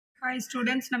Hi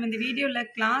students, நம்ம இந்த வீடியோல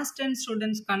class 10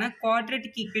 ஸ்டூடண்ட்ஸ்க்கான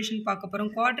quadratic equation பார்க்க போறோம்.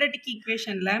 quadratic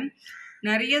equationல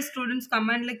நிறைய ஸ்டூடண்ட்ஸ்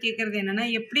கமெண்ட்ல கேக்குறது என்னன்னா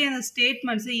எப்படி அந்த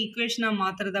ஸ்டேட்மெண்ட்ஸ் ஈக்குவேஷனா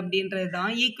மாத்துறது அப்படின்றது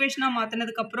தான். ஈக்குவேஷனா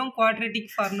மாத்துனதுக்கு அப்புறம் quadratic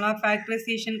formula,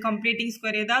 factorization, completing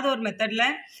square ஏதாவது ஒரு மெத்தட்ல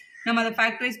நம்ம அதை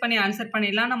ஃபேக்டரைஸ் பண்ணி ஆன்சர்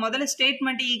பண்ணிடலாம். நான் முதல்ல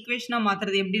ஸ்டேட்மெண்ட் ஈக்குவேஷனா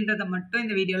மாத்துறது எப்படின்றத மட்டும்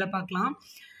இந்த வீடியோல பார்க்கலாம்.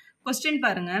 क्वेश्चन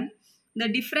பாருங்க. The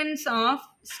difference of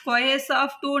squares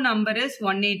of two number is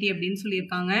 180 அப்படின்னு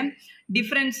சொல்லியிருக்காங்க.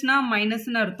 டிஃபரன்ஸ்னா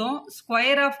மைனஸ்னு அர்த்தம்.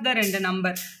 ஸ்கொயர் ஆஃப் த ரெண்டு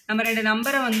நம்பர், நம்ம ரெண்டு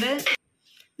நம்பரை வந்து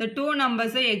இந்த டூ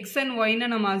நம்பர்ஸை எக்ஸ் அண்ட் ஒய்னு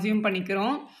நம்ம அசியூம்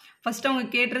பண்ணிக்கிறோம். ஃபர்ஸ்ட் அவங்க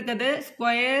கேட்டிருக்கிறது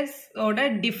ஸ்கொயர்ஸோட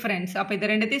டிஃபரன்ஸ். அப்போ இதை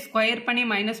ரெண்டுத்தையும் ஸ்கொயர் பண்ணி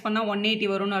மைனஸ் பண்ணால் 180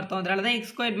 வரும்னு அர்த்தம். அதனால தான்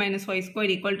X square minus Y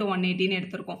square equal to 180ன்னு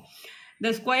எடுத்திருக்கோம்.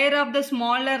 The square of the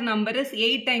smaller number is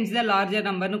 8 times the larger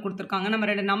number னு கொடுத்திருக்காங்க. நம்ம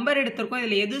ரெண்டு நம்பர் எடுத்திருக்கோம்.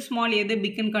 இதுல எது ஸ்மால் எது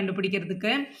பிக்னு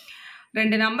கண்டுபிடிக்கிறதுக்கு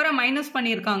ரெண்டு நம்பரை மைனஸ்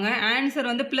பண்ணியிருக்காங்க. ஆன்சர்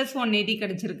வந்து பிளஸ் 180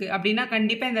 கிடைச்சிருக்கு. அப்படின்னா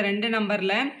கண்டிப்பா இந்த ரெண்டு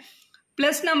நம்பர்ல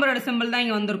பிளஸ் நம்பரோட சிம்பிள் தான்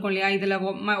இங்க வந்திருக்கும் இல்லையா. இதுல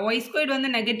ஒய் ஸ்கொயர்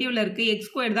வந்து நெகட்டிவ்ல இருக்கு, எக்ஸ்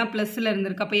ஸ்கொயர் தான் பிளஸ்ல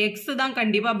இருந்திருக்கு. அப்ப எக்ஸ் தான்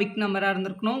கண்டிப்பா பிக் நம்பரா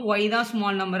இருந்திருக்கணும், ஒய் தான்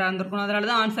ஸ்மால் நம்பரா இருந்திருக்கணும்.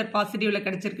 அதனாலதான் ஆன்சர் பாசிட்டிவ்ல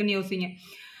கிடைச்சிருக்குன்னு யோசிங்க.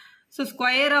 So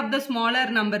square of the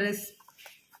smaller number is,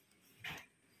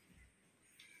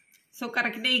 so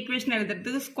correct equation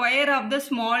எழுதுறதுக்கு square of the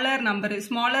smaller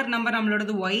number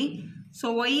நம்மளோடது y. so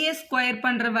y square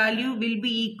பண்ற value will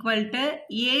be equal to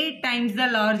 8 times the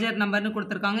larger number னு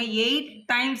கொடுத்திருக்காங்க. 8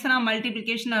 times னா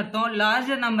multiplication அர்த்தம்,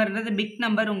 larger numberன்றது big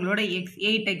number உங்களோட x,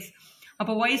 8x.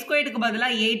 அப்போ y squaredக்கு பதிலா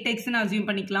 8x னு assume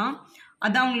பண்ணிக்கலாம்.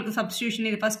 அதான் உங்களுக்கு substitution.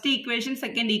 இது first equation,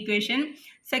 second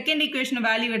equation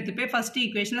value எடுத்து போய் first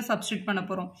equation substitute பண்ண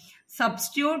போறோம்.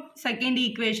 substitute second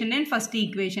equation in first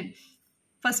equation.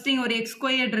 First இங்க ஒரு எக்ஸ்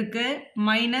ஸ்கொயர்ட் இருக்கு,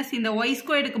 மைனஸ் இந்த ஒய்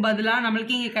ஸ்கொயர்டுக்கு பதிலா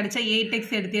நம்மளுக்கு இங்க கிடைச்ச 8x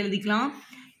எடுத்து எழுதிக்கலாம்.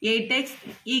 8x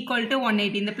equal to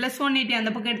 180. இந்த பிளஸ் 180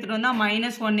 அந்த பக்கம் எடுத்துட்டு வந்தா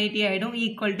மைனஸ் 180 ஆயிடும்,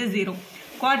 equal to 0.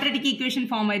 Quadratic equation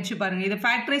form ஆயிடுச்சு பாருங்க. இதை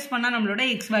ஃபேக்டரைஸ் பண்ணா நம்மளோட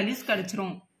எக்ஸ் வேல்யூஸ்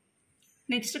கிடைச்சிரும்.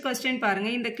 நெக்ஸ்ட் கொஸ்டின்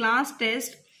பாருங்க. இந்த class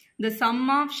test the sum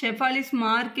of Shefali's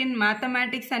mark in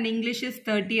mathematics and English is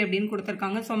 30 அப்படின்னு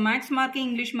கொடுத்திருக்காங்க. So maths mark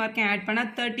English mark add பண்ணா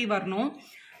 30 வரணும்.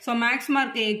 ஸோ மேக்ஸ்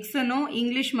மார்க் எக்ஸ்னும்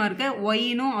இங்கிலீஷ் மார்க்கை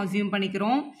ஒய்னும் அசியூம்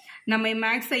பண்ணிக்கிறோம். நம்ம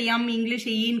மேக்ஸை எம், இங்கிலீஷ்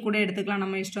ஈன்னு கூட எடுத்துக்கலாம்,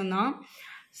 நம்ம இஷ்டம் தான்.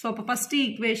 ஸோ அப்போ first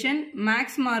equation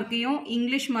maths மார்க்கையும்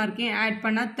English மார்க்கையும் add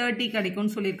பண்ணால் 30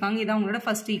 கிடைக்கும்னு சொல்லியிருக்காங்க. இதான் உங்களோட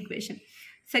first equation.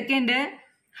 Second,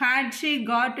 had she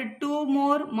got 2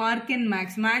 more mark in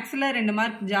maths, மேக்ஸில் 2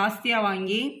 மார்க் ஜாஸ்தியாக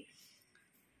வாங்கி,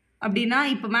 அப்படின்னா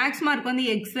இப்போ மேக்ஸ் மார்க் வந்து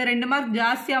எக்ஸ் 2 மார்க்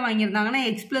ஜாஸ்தியாக வாங்கியிருந்தாங்கன்னா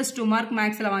எக்ஸ் பிளஸ் 2 மார்க்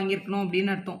மேக்ஸில் வாங்கியிருக்கணும்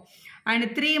அப்படின்னு அர்த்தம். And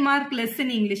 3 mark less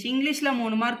in English, இங்கிலீஷில்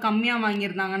 3 மார்க் கம்மியாக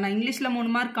வாங்கியிருந்தாங்கன்னா, இங்கிலீஷில் 3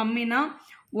 மார்க் கம்மினா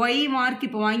ஒய் மார்க்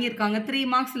இப்போ வாங்கியிருக்காங்க, 3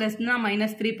 மார்க்ஸ் லெஸ்னா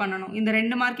 -3 பண்ணணும். இந்த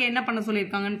 2 மார்க்கை என்ன பண்ண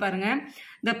சொல்லியிருக்காங்கன்னு பாருங்க.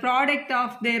 The product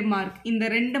of their mark, இந்த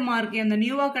 2 மார்க் அந்த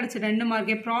நியூவாக கிடைச்ச 2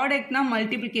 மார்க்கே ப்ராடக்ட்னா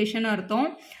மல்டிபிளிகேஷன் அர்த்தம்.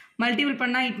 மல்டிபிள்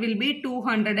பண்ணா இட் வில் பி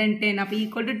 210. அப்போ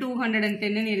ஈக்குவல் டு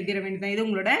 210 எழுதிட வேண்டியதான். இது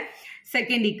உங்களோட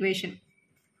செகண்ட் ஈக்குவேஷன்.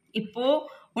 இப்போ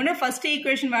ஒன்று ஃபர்ஸ்ட்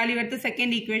ஈக்குவேஷன் வேல்யூ எடுத்து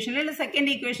செகண்ட் ஈக்குவேஷன்ல, இல்லை செகண்ட்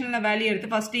ஈக்குவேஷன்ல வேல்யூ எடுத்து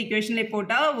ஃபர்ஸ்ட் ஈக்குவேஷன்ல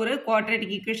போட்டால் ஒரு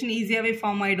குவாட்ரேட்டிக் ஈக்குவேஷன் ஈஸியாகவே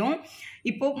ஃபார்ம் ஆயிடும்.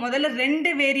 இப்போ முதல்ல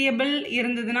 2 வேரியபிள்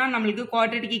இருந்ததுன்னா நம்மளுக்கு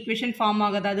குவாட்ரேட்டிக் ஈக்குவேஷன் ஃபார்ம்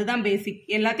ஆகாது. அதுதான் பேசிக்.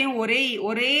 எல்லாத்தையும்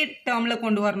ஒரே டேர்ம்ல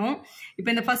கொண்டு வரணும். இப்போ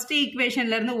இந்த ஃபர்ஸ்ட்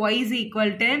ஈக்குவேஷன்ல இருந்து y is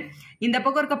equal to இந்த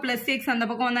பக்கம் இருக்க பிளஸ் எக்ஸ், அந்த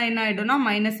பக்கம் வந்தா என்ன ஆயிடும்னா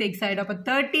மைனஸ் எக்ஸ் ஆயிடும். அப்போ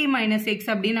 30 மைனஸ் எக்ஸ்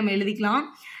அப்படின்னு நம்ம எழுதிக்கலாம்.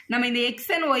 நம்ம இந்த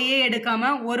எக்ஸ் அண்ட் ஒய்யே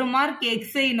எடுக்காம ஒரு மார்க்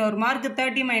எக்ஸ் இன்னொரு மார்க்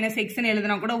 30 மைனஸ் எக்ஸ்ன்னு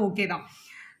எழுதினா கூட ஓகே தான்.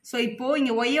 ஸோ இப்போ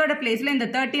இங்க ஒய்யோட பிளேஸ்ல இந்த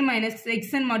 30 மைனஸ்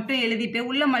எக்ஸ்ன்னு மட்டும் எழுதிட்டு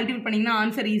உள்ள மல்டிபிள் பண்ணீங்கன்னா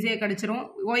ஆன்சர் ஈஸியாக கிடைச்சிரும்.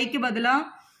 ஒய்க்கு பதிலா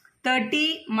 30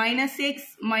 minus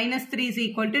X minus 3 is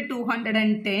equal to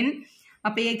 210.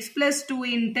 அப்போ எக்ஸ் பிளஸ் 2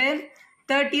 இன்ட்டு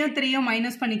 30யும் 3யும்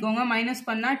மைனஸ் பண்ணிக்கோங்க. மைனஸ்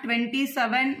பண்ணா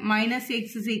 27 minus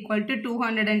X is equal to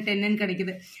 210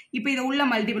 கிடைக்குது. இப்போ இதை உள்ள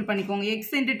மல்டிபிள் பண்ணிக்கோங்க.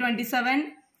 X into 27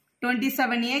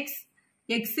 27x,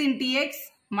 X into X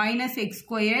minus X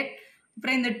square.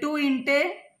 அப்புறம் இந்த 2 into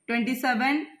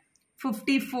 27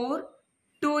 54,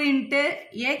 2 into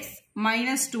x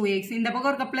minus 2x. இந்த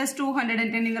பக்கம் இருக்க plus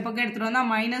 210 இந்த பக்கம் எடுத்துட்டு வந்தா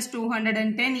minus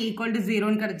 210 equal to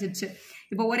 0 கிடைச்சிச்சு.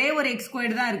 இப்போ ஒரே ஒரு x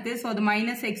squared தான் இருக்கு. ஸோ அது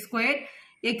minus x squared.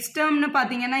 x termனு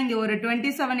பார்த்தீங்கன்னா இங்க ஒரு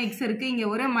 27x இருக்கு, இங்க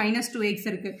ஒரு minus 2x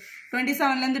இருக்கு.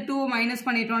 27ல இருந்து 2 மைனஸ்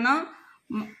பண்ணிட்டோம்னா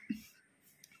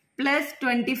plus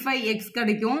 25x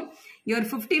கிடைக்கும். இங்க ஒரு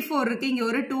 54 இருக்கு, இங்க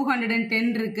ஒரு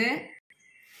 210 இருக்கு.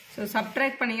 ஸோ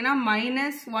சப்ட்ராக்ட் பண்ணிங்கன்னா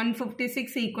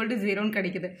 -156 ஈக்குவல் டு 0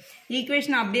 கிடைக்குது.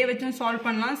 ஈக்குவேஷன் அப்படியே வச்சும் சால்வ்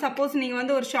பண்ணலாம். சப்போஸ் நீங்கள்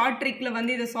வந்து ஒரு ஷார்ட் ட்ரிக்கில்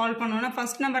வந்து இதை சால்வ் பண்ணோன்னா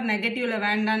ஃபர்ஸ்ட் நம்பர் நெகட்டிவ்ல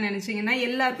வேண்டாம்னு நினச்சிங்கன்னா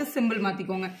எல்லாருக்கும் சிம்பிள்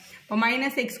மாற்றிக்கோங்க. இப்போ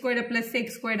minus X ஸ்கொயர்டை plus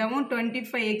X ஸ்கொயர்டாகவும்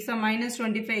 25x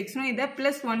 -25xனும் இதை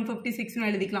 +156னு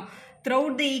எழுதிக்கலாம்.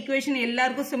 throughout the equation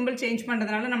எல்லாருக்கும் symbol change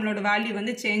பண்றதுனால நம்மளோட வேல்யூ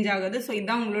வந்து சேஞ்ச் ஆகுது. ஸோ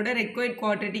இதான் உங்களோட required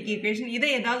quadratic equation.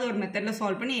 இதை ஏதாவது ஒரு மெத்தட்ல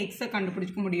சால்வ் பண்ணி எக்ஸை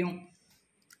கண்டுபிடிக்க முடியும்.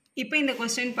 இப்போ இந்த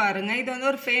கொஸ்டின் பாருங்க. இது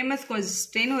வந்து ஒரு ஃபேமஸ்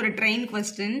கொஸ்டின், ஒரு train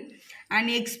question. An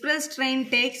express train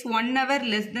takes 1 hour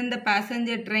less than the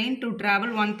passenger train to travel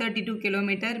 132 km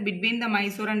between the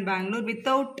Mysore and Bangalore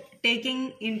without taking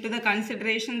into the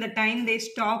consideration the time they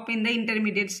stop in the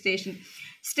intermediate station.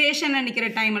 Station நிக்கிற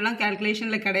time எல்லாம்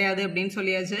கால்குலேஷன்ல கிடையாது அப்படின்னு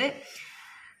சொல்லியாச்சு.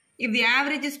 If the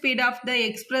average speed of the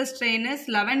express train is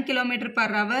 11 km per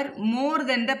hour more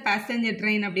than the passenger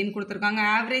train அப்படின்னு கொடுத்துருக்காங்க.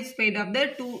 average speed of the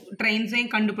two trains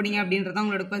கண்டுபிடிங்க அப்படின்றதான்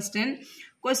உங்களோட கொஸ்டின்.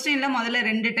 கொஸ்டின்ல முதல்ல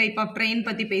 2 டைப் ஆஃப் ட்ரெயின்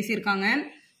பத்தி பேசியிருக்காங்க.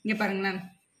 இங்க பாருங்களேன்,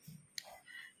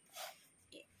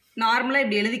 நார்மலா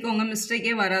இப்படி எழுதிக்கோங்க,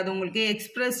 மிஸ்டேக்கே வராது உங்களுக்கு.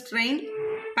 எக்ஸ்பிரஸ் ட்ரெயின்,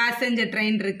 பேசஞ்சர்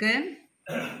ட்ரெயின் இருக்கு.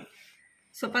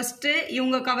 ஸோ ஃபர்ஸ்ட்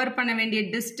இவங்க கவர் பண்ண வேண்டிய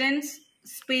டிஸ்டன்ஸ்,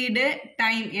 ஸ்பீடு,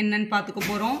 டைம் என்னன்னு பார்த்துக்க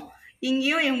போறோம்.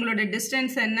 இங்கேயும் இவங்களோட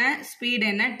டிஸ்டன்ஸ் என்ன, ஸ்பீட்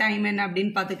என்ன, டைம் என்ன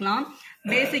அப்படின்னு பார்த்துக்கலாம்.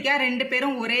 பேசிக்கா 2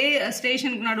 பேரும் ஒரே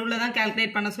ஸ்டேஷனுக்கு நடுவில் தான்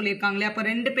கால்குலேட் பண்ண சொல்லியிருக்காங்களே. அப்போ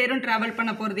 2 பேரும் டிராவல்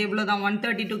பண்ண போகிறது எவ்வளோதான்,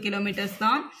 132 கிலோமீட்டர்ஸ்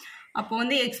தான். அப்போ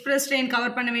வந்து எக்ஸ்பிரஸ் ட்ரெயின்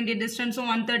கவர் பண்ண வேண்டிய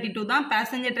டிஸ்டன்ஸும் 132 தான்,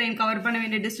 பேசஞ்சர் ட்ரெயின் கவர் பண்ண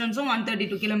வேண்டிய டிஸ்டன்ஸும்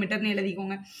 132 கிலோமீட்டர்னு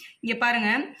எழுதிக்கோங்க. இங்கே பாருங்க,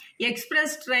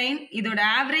 எக்ஸ்பிரஸ் ட்ரெயின் இதோட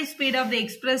average speed of the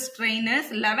express train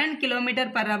is 11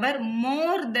 kilometre per hour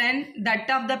more then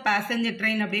that of the passenger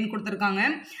train அப்படின்னு கொடுத்துருக்காங்க.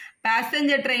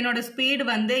 பேசஞ்சர் ட்ரெயினோட ஸ்பீடு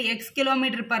வந்து x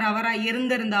கிலோமீட்டர் பர் ஹவரா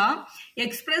இருந்திருந்தா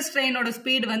எக்ஸ்பிரஸ் ட்ரெயினோட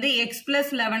ஸ்பீடு வந்து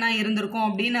x+11 இருந்திருக்கும்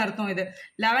அப்படின்னு அர்த்தம். இது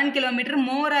 11 கிலோமீட்டர்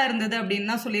மோரா இருந்தது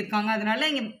அப்படின்னு தான் சொல்லியிருக்காங்க.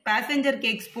 அதனால இங்க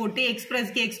பேசஞ்சருக்கு x போட்டு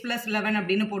எக்ஸ்பிரஸ்க்கு x+11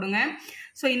 அப்படின்னு போடுங்க.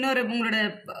 ஸோ இன்னொரு உங்களோட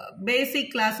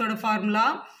பேசிக் கிளாஸோட formula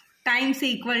times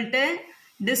equal to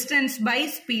distance by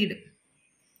speed.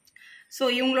 So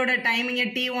இவங்களோட டைமிங்கை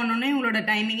T1 இவங்களோட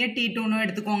டைமிங்கை T2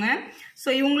 எடுத்துக்கோங்க. ஸோ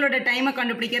இவங்களோட டைமை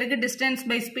கண்டுபிடிக்கிறதுக்கு டிஸ்டன்ஸ்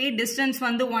பை ஸ்பீட், டிஸ்டன்ஸ்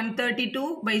வந்து 132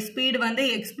 பை ஸ்பீடு வந்து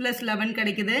x+11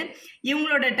 கிடைக்குது.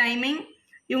 இவங்களோட டைமிங்,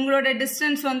 இவங்களோட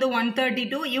டிஸ்டன்ஸ் வந்து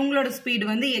 132, இவங்களோட ஸ்பீடு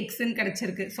வந்து எக்ஸ்ன்னு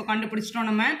கிடைச்சிருக்கு. ஸோ கண்டுபிடிச்சிட்டோம்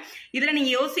நம்ம. இதில்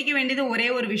நீங்கள் யோசிக்க வேண்டியது ஒரே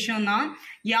ஒரு விஷயம் தான்,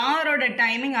 யாரோட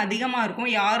டைமிங் அதிகமாக இருக்கும்,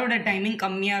 யாரோட டைமிங்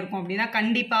கம்மியாக இருக்கும் அப்படின்னா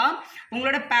கண்டிப்பாக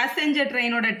உங்களோட பேசஞ்சர்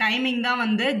ட்ரெயினோட டைமிங் தான்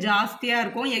வந்து ஜாஸ்தியாக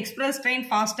இருக்கும். எக்ஸ்பிரஸ் ட்ரெயின்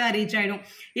ஃபாஸ்ட்டாக ரீச் ஆகிடும்.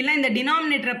 இல்லை இந்த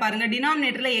டினாமினேட்டரை பாருங்கள்,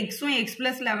 டினாமினேட்டரில் எக்ஸும்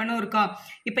x+11 இருக்கா.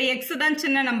 இப்போ எக்ஸ் தான்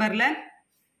சின்ன நம்பரில்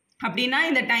அப்படின்னா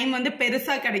இந்த டைம் வந்து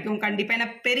பெருசா கிடைக்கும் கண்டிப்பா. ஏன்னா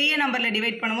பெரிய நம்பர்ல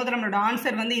டிவைட் பண்ணும்போது நம்மளோட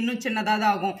ஆன்சர் வந்து இன்னும் சின்னதா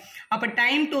தான் ஆகும். அப்ப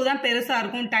டைம் 2 தான் பெருசா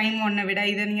இருக்கும் டைம் 1 விட.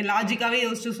 இதை நீங்க லாஜிக்காவே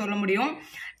யோசிச்சு சொல்ல முடியும்.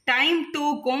 டைம்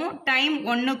 2க்கும் டைம்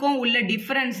 1க்கும் உள்ள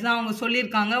டிஃபரன்ஸ் தான் அவங்க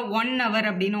சொல்லியிருக்காங்க 1 hour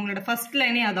அப்படின்னு. உங்களோட ஃபர்ஸ்ட்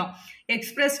லைனே அதான்,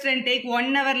 express train take 1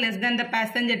 hour less than the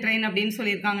passenger train அப்படின்னு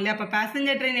சொல்லியிருக்காங்க இல்லையா. அப்ப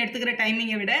பேசஞ்சர் ட்ரெயின் எடுத்துக்கிற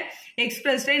டைமிங்கை விட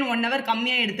எக்ஸ்பிரஸ் ட்ரெயின் 1 hour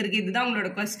கம்மியா எடுத்திருக்கு. இதுதான்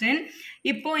உங்களோட கொஸ்டின்.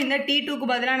 இப்போ இந்த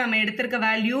T2க்கு பதிலாக நம்ம எடுத்திருக்க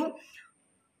வேல்யூ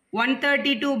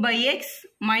 132 by x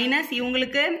minus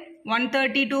இவங்களுக்கு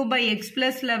 132 by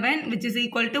x+11 which is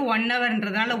equal to 1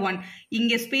 hourன்றதுனால 1.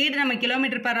 இங்க ஸ்பீட் நம்ம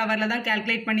கிலோமீட்டர் பர் ஹவர்ல தான்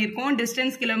கால்குலேட் பண்ணியிருக்கோம்,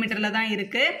 டிஸ்டன்ஸ் கிலோமீட்டர்ல தான்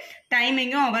இருக்கு,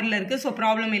 டைமிங்கும் ஹவர்ல இருக்கு. ஸோ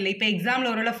ப்ராப்ளம் இல்லை. இப்போ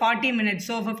எக்ஸாம்ல ஒரு 40 minutes,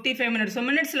 55 minutes,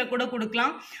 மினிட்ஸ்ல கூட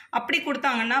கொடுக்கலாம். அப்படி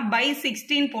கொடுத்தாங்கன்னா by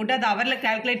 16 போட்டு அது ஹவர்ல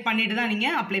கால்குலேட் பண்ணிட்டு தான் நீங்க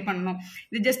அப்ளை பண்ணணும்.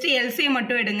 இது ஜஸ்ட் எல்சிஎம்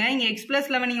மட்டும் எடுங்க. இங்க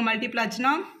x+11 நீங்க மல்டிப்ளை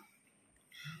ஆச்சுன்னா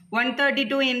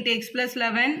 132 into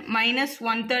x+11 minus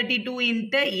 132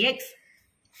 into x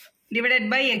divided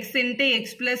by x into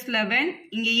x+11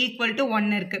 இங்க equal to 1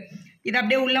 இருக்கு. இது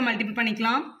அப்படியே உள்ள மல்டிபிள்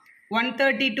பண்ணிக்கலாம்.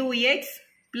 132x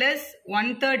plus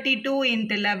 132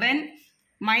 into 11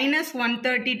 minus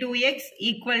 132x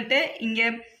equal to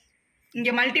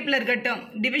இங்க மல்டிபிள் இருக்கட்டும்,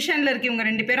 டிவிஷன்ல இருக்கு இவங்க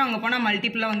 2 பேரும், அங்க போனா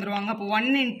மல்டிபிளா வந்துருவாங்க. அப்போ 1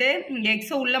 into x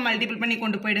உள்ள மல்டிபிள் பண்ணி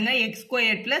கொண்டு போயிடுங்க,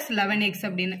 x² plus 11x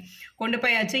அப்படின்னு கொண்டு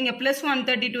போயாச்சு. இங்க பிளஸ்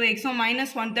 132x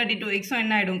மைனஸ் 132x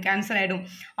என்ன ஆயிடும், கேன்சல் ஆயிடும்.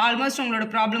 ஆல்மோஸ்ட் உங்களோட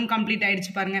ப்ராப்ளம் கம்ப்ளீட்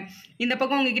ஆயிடுச்சு பாருங்க. இந்த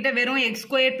பக்கம் உங்ககிட்ட வெறும்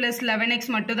x² plus 11x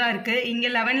மட்டும் தான் இருக்கு. இங்க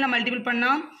 11ல மல்டிபிள்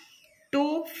பண்ணா 2,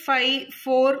 5,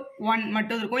 4, 1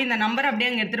 மட்டும் இருக்கும். இந்த நம்பர்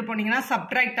அப்படியே அங்க எடுத்துட்டு போனீங்கன்னா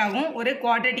சப்ட்ராக்ட் ஆகும். ஒரு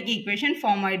குவாட்ரேட்டிக் ஈக்குவேஷன்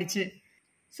ஃபார்ம் ஆயிடுச்சு.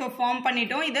 ஸோ ஃபார்ம்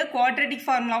பண்ணிட்டோம். இதை குவாட்ரேட்டிக்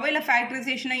ஃபார்முலாவோ இல்லை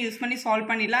ஃபேக்டரைசேஷனை யூஸ் பண்ணி சால்வ்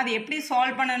பண்ணிடலாம். அது எப்படி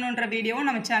சால்வ் பண்ணணுன்ற வீடியோவும்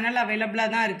நம்ம சேனலில்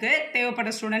அவைலபிளாக தான் இருக்குது.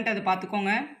 தேவைப்படுற ஸ்டூடெண்ட் அதை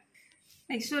பார்த்துக்கோங்க.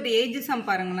 நெக்ஸ்ட் ஒரு ஏஜ் சம்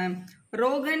பாருங்களேன்.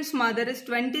 ரோகன்ஸ் mother is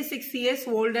 26 years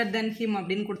older than him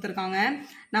அப்படின்னு கொடுத்துருக்காங்க.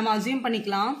 நம்ம அசியூம்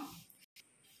பண்ணிக்கலாம்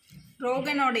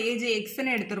ரோகனோட ஏஜ்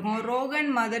எக்ஸ்ன்னு எடுத்திருக்கோம்.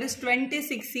 Rohan mother is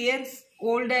 26 years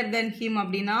older than him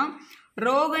அப்படின்னா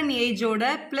ரோகன் ஏஜோட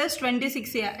பிளஸ்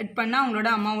 26 ஆட் பண்ணால் அவங்களோட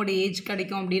அம்மாவோட ஏஜ்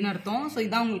கிடைக்கும் அப்படின்னு அர்த்தம். ஸோ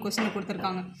இதான் உங்களுக்கு கொஸ்டின்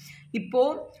கொடுத்துருக்காங்க. இப்போ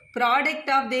product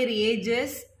of their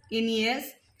ages in years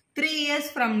 3 years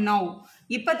from now,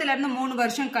 இப்போத்துலேருந்து 3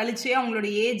 வருஷம் கழிச்சு அவங்களோட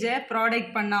ஏஜை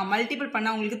ப்ராடக்ட் பண்ணால் மல்டிபிள்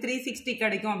பண்ணால் அவங்களுக்கு 360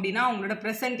 கிடைக்கும் அப்படின்னா அவங்களோட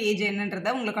ப்ரெசென்ட் ஏஜ்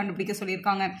என்னன்றதை உங்களை கண்டுபிடிக்க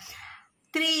சொல்லியிருக்காங்க.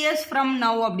 3 years from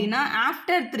now அப்படின்னா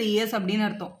after 3 years அப்படின்னு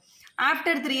அர்த்தம்.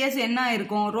 after 3 years என்ன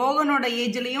ஆயிருக்கும், ரோகனோட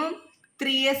ஏஜ்லையும்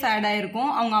 3 years ஆட் ஆயிருக்கும்,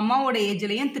 அவங்க அம்மாவோட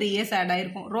ஏஜ்லையும் 3 years ஆட்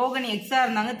ஆயிருக்கும். ரோகன் எக்ஸா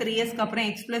இருந்தாங்க, 3 yearsக்கு அப்புறம்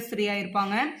x+3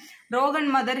 ஆயிருப்பாங்க. ரோகன்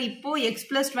மதர் இப்போ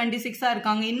x+26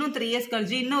 இருக்காங்க, இன்னும் 3 years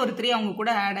கழிச்சு இன்னும் ஒரு 3 அவங்க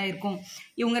கூட ஆட் ஆயிருக்கும்.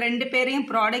 இவங்க ரெண்டு பேரையும்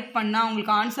ப்ராடக்ட் பண்ணா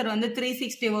உங்களுக்கு ஆன்சர் வந்து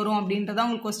 360 வரும் அப்படின்றத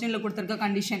உங்களுக்கு கொஸ்டின்ல கொடுத்துருக்க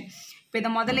கண்டிஷன். இப்போ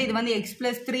இதை முதல்ல இது வந்து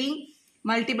x+3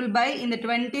 மல்டிபிள் பை இந்த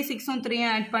 26ம்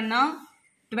 3யும் ஆட் பண்ணா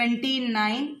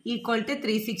 29 ஈக்குவல் டு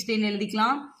 360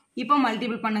 எழுதிக்கலாம். இப்போ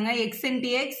மல்டிபிள் பண்ணுங்க, x into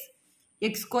x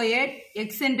x squared, x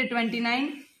into 29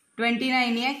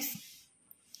 29x,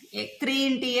 3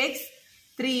 into x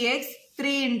 3x,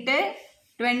 3 into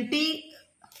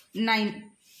 29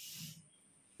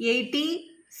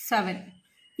 87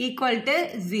 equal to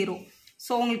 0.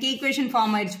 So உங்களுக்கு ஈக்குவேஷன்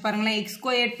ஃபார்ம் ஆயிடுச்சு பாருங்களேன், x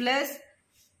squared plus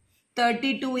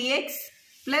 32x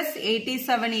plus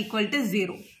 87 equal to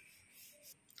 0.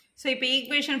 So இப்போ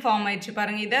equation form ஆயிடுச்சு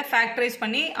பாருங்க, இதை ஃபேக்டரைஸ்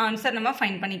பண்ணி ஆன்சர் நம்ம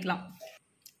ஃபைண்ட் பண்ணிக்கலாம்.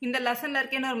 இந்த லெசன்ல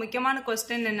இருக்க ஒரு முக்கியமான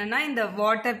கொஸ்டின் என்னன்னா இந்த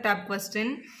water tape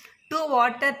question. 2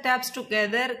 water tabs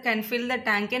together can fill the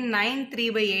tank in 9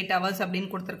 3/8 hours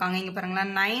அப்படின்னு கொடுத்துருக்காங்க. இங்க பாருங்களா,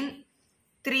 9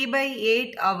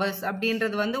 3/8 hours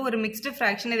அப்படின்றது வந்து ஒரு மிக்ஸ்டு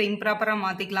ஃப்ராக்ஷன், இதை இம்ப்ராப்பரா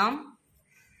மாத்திக்கலாம்.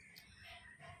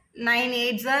 9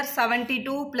 8s are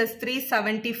 72 plus 3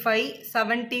 75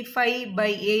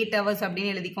 75/8 hours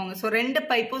அப்படின்னு எழுதிக்கோங்க. ஸோ ரெண்டு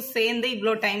பைப்பும் சேர்ந்து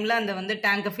இவ்வளோ டைம்ல அந்த வந்து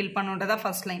டேங்கை fill பண்ணுன்றதா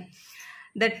first line.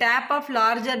 The tap of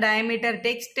larger diameter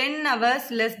takes 10 hours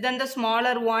less than the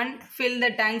smaller one fill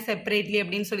the tank separately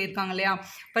அப்படின்னு சொல்லியிருக்காங்க இல்லையா.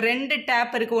 இப்போ ரெண்டு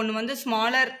டேப் இருக்கு, ஒன்று வந்து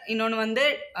ஸ்மாலர், இன்னொன்று வந்து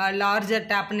லார்ஜர்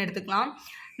டேப்னு எடுத்துக்கலாம்.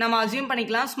 நம்ம அசியூம்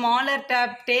பண்ணிக்கலாம் smaller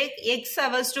tape take x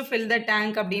hours to fill the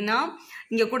tank அப்படின்னா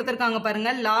இங்கே கொடுத்துருக்காங்க பாருங்க,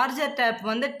 லார்ஜர் டேப்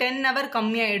வந்து 10 hour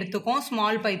கம்மியாக எடுத்துக்கும்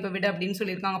ஸ்மால் பைப்பை விட அப்படின்னு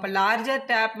சொல்லியிருக்காங்க. அப்போ லார்ஜர்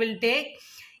டேப் வில் டேக்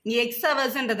இங்கே எக்ஸ்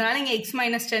ஹவர்ஸ்ன்றதுனால இங்கே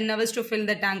x-10 hours to fill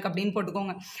the tank அப்படின்னு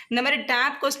போட்டுக்கோங்க. இந்த மாதிரி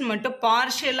டேப் கொஸ்டின் மட்டும்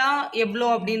பார்ஷியலாக எவ்வளோ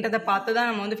அப்படின்றத பார்த்து தான்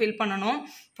நம்ம வந்து ஃபில் பண்ணணும்.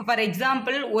 இப்போ ஃபார்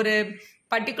எக்ஸாம்பிள் ஒரு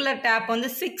பர்டிகுலர் டேப் வந்து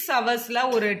 6 hours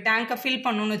ஒரு டேங்கை ஃபில்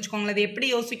பண்ணணும்னு வச்சுக்கோங்களேன். அது எப்படி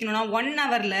யோசிக்கணும்னா 1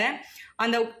 hour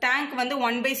அந்த டேங்க் வந்து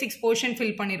 1/6 போர்ஷன்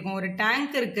ஃபில் பண்ணியிருக்கோம். ஒரு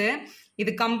டேங்க் இருக்கு,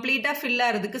 இது கம்ப்ளீட்டாக ஃபில்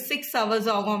ஆகிறதுக்கு 6 hours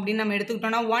ஆகும் அப்படின்னு நம்ம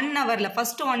எடுத்துக்கிட்டோம்னா 1 hour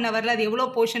ஃபர்ஸ்ட் 1 hour அது எவ்வளோ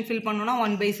போர்ஷன் ஃபில் பண்ணணும்னா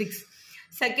 1/6,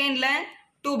 செகண்டில்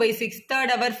 2/6,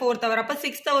 தேர்ட் hour 4th hour, அப்போ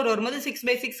 6th hour வரும்போது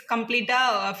 6/6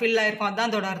 கம்ப்ளீட்டாக ஃபில் ஆயிருக்கும். அதுதான்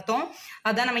அதோட அர்த்தம்.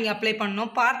 அதான் நம்ம இங்கே அப்ளை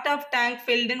பண்ணணும். Part of tank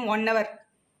field in 1 hour.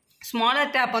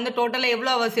 Smaller tape வந்து டோட்டலாக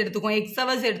எவ்வளோ ஹவர்ஸ் எடுத்துக்கும், x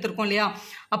hours எடுத்திருக்கோம் இல்லையா.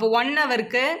 அப்போ 1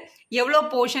 hourக்கு எவ்வளோ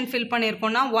portion fill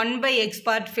பண்ணியிருக்கோம்னா 1/x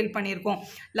part fill பண்ணியிருக்கோம்.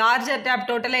 லார்ஜர் டேப்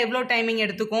டோட்டலாக எவ்வளோ டைமிங்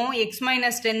எடுத்துக்கும்,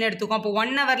 x-10 எடுத்துக்கும். அப்போ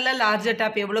 1 hour லார்ஜர்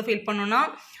டேப் எவ்வளோ ஃபில் பண்ணணும்னா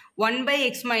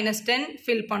 1/x-10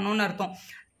 ஃபில் பண்ணணும்னு அர்த்தம்.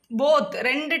 போத்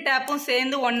ரெண்டு டேப்பும்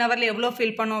சேர்ந்து 1 hour எவ்வளோ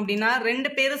ஃபில் பண்ணும் அப்படின்னா ரெண்டு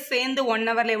பேரும் சேர்ந்து 1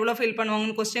 hour எவ்வளோ ஃபில்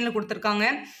பண்ணுவாங்கன்னு கொஸ்டினில் கொடுத்துருக்காங்க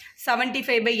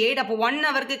 75/8. அப்போ 1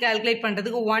 hourக்கு கால்குலேட்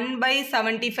பண்ணுறதுக்கு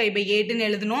 1/75/8ன்னு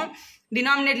எழுதணும்.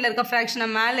 டினாமினேட்டில் இருக்க ஃப்ராக்ஷனை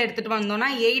மேலே எடுத்துகிட்டு வந்தோம்னா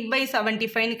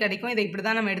 8/75 கிடைக்கும். இதை இப்படி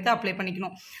தான் நம்ம எடுத்து அப்ளை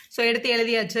பண்ணிக்கணும். ஸோ எடுத்து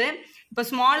எழுதியாச்சு. இப்போ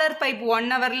ஸ்மாலர் பைப் 1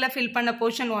 hour ஃபில் பண்ண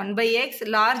portion 1/x,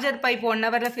 larger pipe 1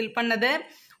 hour fill பண்ணது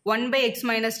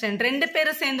 1/x-10. ரெண்டு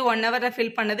பேரும் சேர்ந்து 1 hour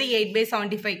ஃபில் பண்ணது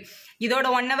 8/75. இதோட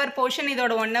 1 hour போர்ஷன்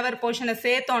இதோட 1 hour போர்ஷனை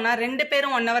சேர்த்தோம்னா ரெண்டு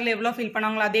பேரும் 1 hour எவ்வளோ ஃபில்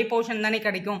பண்ணாங்களோ அதே போர்ஷன் தானே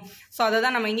கிடைக்கும். ஸோ அதை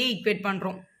தான் நம்ம இங்கே ஈக்குவேட்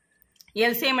பண்ணுறோம்.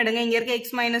 எல்சிஎம் எடுங்க, இங்கே இருக்க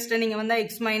x-10 இங்கே வந்தால்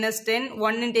x-10,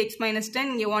 1 into x-10,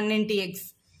 இங்கே 1 into x.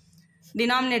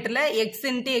 டினாமினேட்டரில் x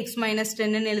into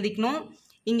x-10ன்னு எழுதிக்கணும்.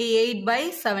 இங்கே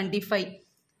 8/75.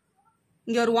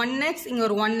 இங்கே ஒரு 1x, இங்கே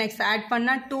ஒரு 1x ஆட்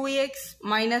பண்ணால் 2x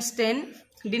 - 10.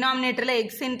 டினாமினேட்டரில் x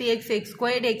into x x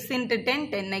squared, x into 10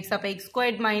 10x. அப்போ x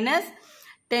squared minus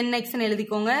 10xன்னு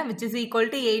எழுதிக்கோங்க, which is equal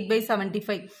to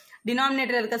 8/75.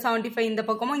 Denominator இருக்க 75 இந்த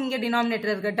பக்கமும் இங்கே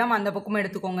டினாமினேட்டர் இருக்க டேர்ம் அந்த பக்கமும்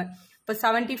எடுத்துக்கோங்க. இப்போ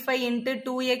 75 into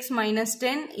 2x -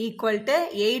 10 equal to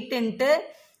 8 into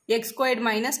x squared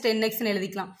minus 10xன்னு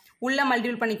எழுதிக்கலாம். உள்ள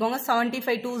மல்டிபிள் பண்ணிக்கோங்க.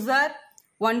 75 2s are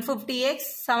 150x,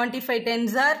 75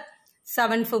 10s are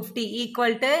 750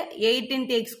 equal to 8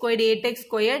 into x squared 8x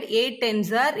squared, 8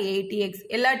 10s are 80x.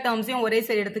 எல்லா டேர்ம்ஸையும் ஒரே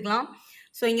சைடு எடுத்துக்கலாம்.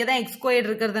 ஸோ இங்கே தான் x squared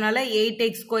இருக்கிறதுனால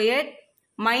 8x squared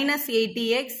minus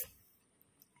 80x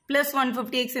plus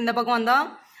 150x இந்த பக்கம் வந்தா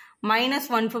minus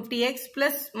 150x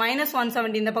plus minus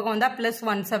 170 இந்த பக்கம் வந்தா plus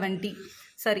 170,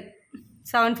 சரி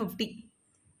 750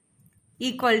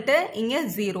 equal to இங்க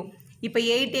 0. இப்போ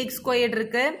 8x squared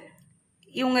இருக்கு,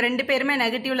 இவங்க ரெண்டு பேருமே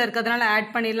நெகட்டிவ்ல இருக்கிறதுனால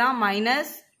ஆட் பண்ணிடலாம்.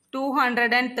 மைனஸ்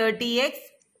 230x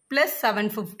plus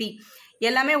 750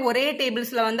 எல்லாமே ஒரே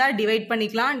டேபிள்ஸ்ல வந்தா டிவைட்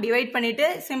பண்ணிக்கலாம். டிவைட் பண்ணிட்டு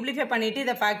சிம்பிளிஃபை பண்ணிட்டு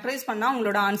இதை ஃபேக்டரைஸ் பண்ணா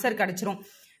உங்களோட ஆன்சர் கிடைச்சிரும்.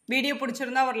 வீடியோ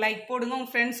பிடிச்சிருந்தா ஒரு லைக் போடுங்க, உங்க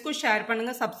ஃப்ரெண்ட்ஸ்க்கும் ஷேர்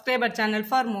பண்ணுங்க. Subscriber channel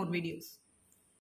for more videos.